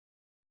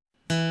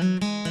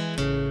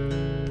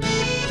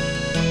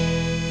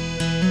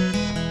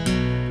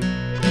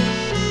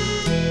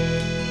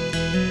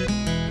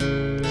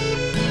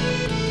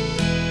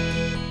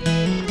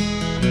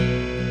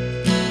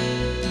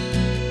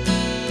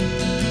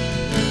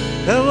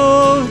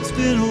Hello, it's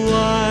been a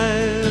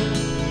while.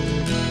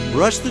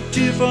 Brush the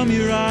tear from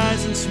your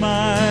eyes and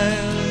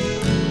smile.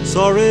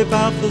 Sorry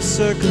about the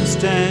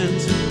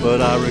circumstance,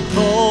 but I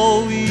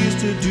recall we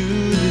used to do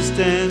this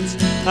dance.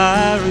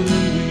 I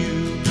remember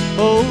you,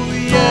 oh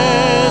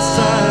yes,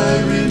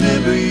 I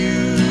remember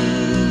you.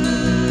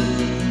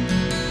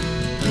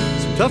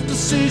 Some tough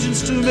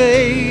decisions to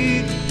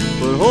make,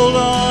 but hold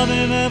on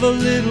and have a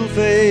little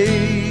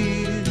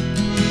faith.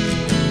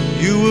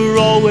 You were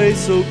always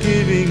so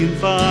giving and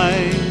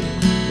fine,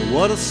 but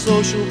what a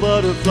social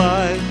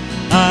butterfly.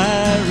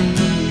 I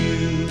remember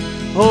you,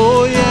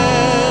 oh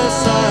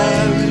yes,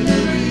 I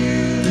remember you.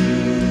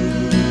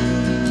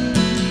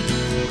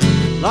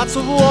 Lots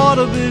of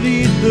water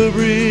beneath the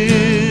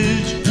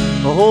bridge,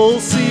 a whole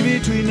sea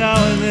between now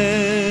and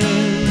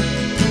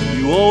then.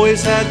 You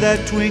always had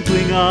that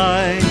twinkling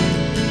eye,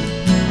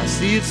 I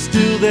see it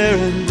still there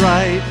and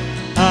bright.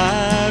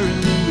 I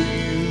remember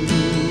you,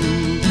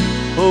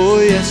 oh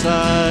yes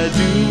I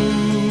do.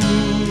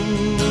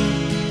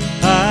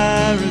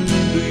 I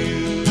remember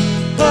you,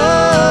 oh,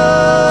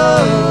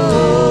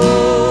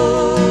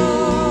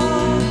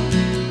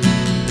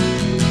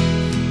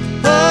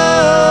 oh, oh.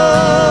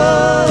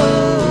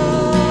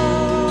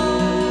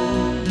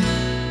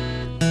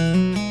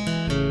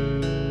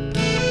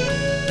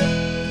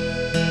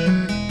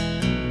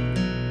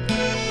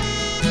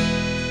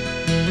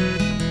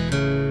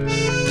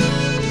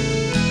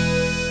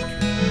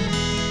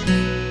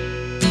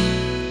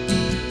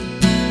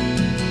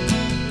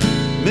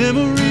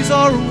 Memories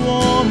are a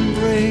warm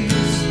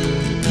embrace,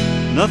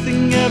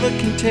 nothing ever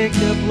can take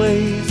their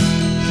place.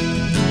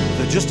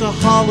 They're just a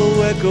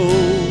hollow echo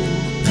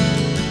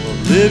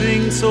of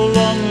living so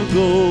long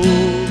ago.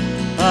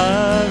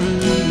 I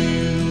remember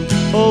you,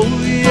 oh